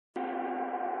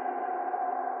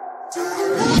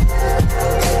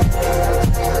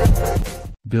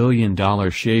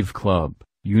Billion-dollar shave club,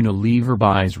 Unilever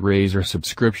buys razor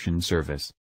subscription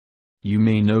service. You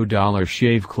may know Dollar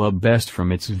Shave Club best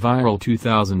from its viral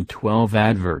 2012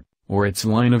 advert, or its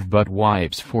line of butt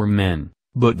wipes for men,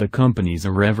 but the company's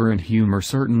irreverent humor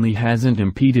certainly hasn't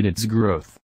impeded its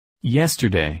growth.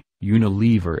 Yesterday,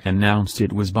 Unilever announced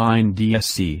it was buying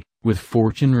DSC, with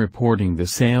Fortune reporting the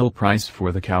sale price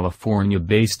for the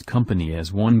California-based company as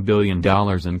 $1 billion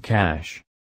in cash.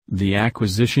 The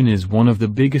acquisition is one of the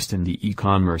biggest in the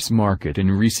e-commerce market in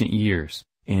recent years,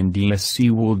 and DSC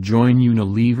will join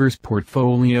Unilever's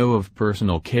portfolio of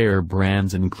personal care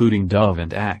brands including Dove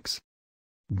and Axe.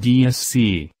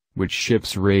 DSC, which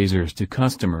ships razors to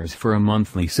customers for a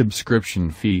monthly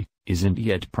subscription fee, isn't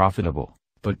yet profitable,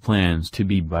 but plans to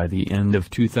be by the end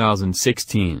of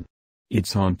 2016.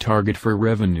 It's on target for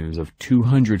revenues of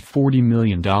 $240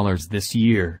 million this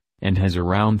year, and has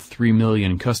around 3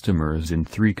 million customers in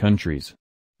 3 countries.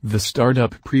 The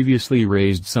startup previously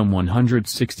raised some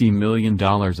 $160 million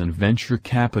in venture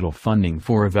capital funding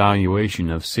for a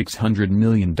valuation of $600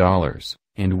 million,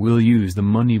 and will use the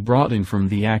money brought in from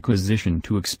the acquisition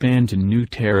to expand to new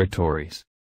territories.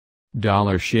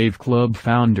 Dollar Shave Club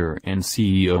founder and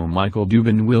CEO Michael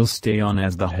Dubin will stay on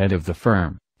as the head of the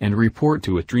firm, and report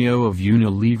to a trio of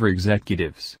Unilever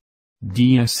executives.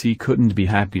 DSC couldn't be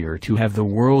happier to have the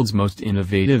world's most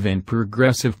innovative and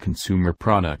progressive consumer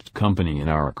product company in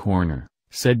our corner,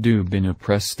 said Dubin in a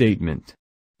press statement.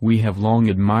 We have long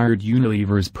admired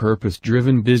Unilever's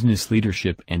purpose-driven business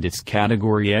leadership, and its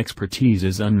category expertise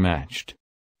is unmatched.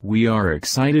 We are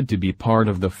excited to be part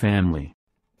of the family.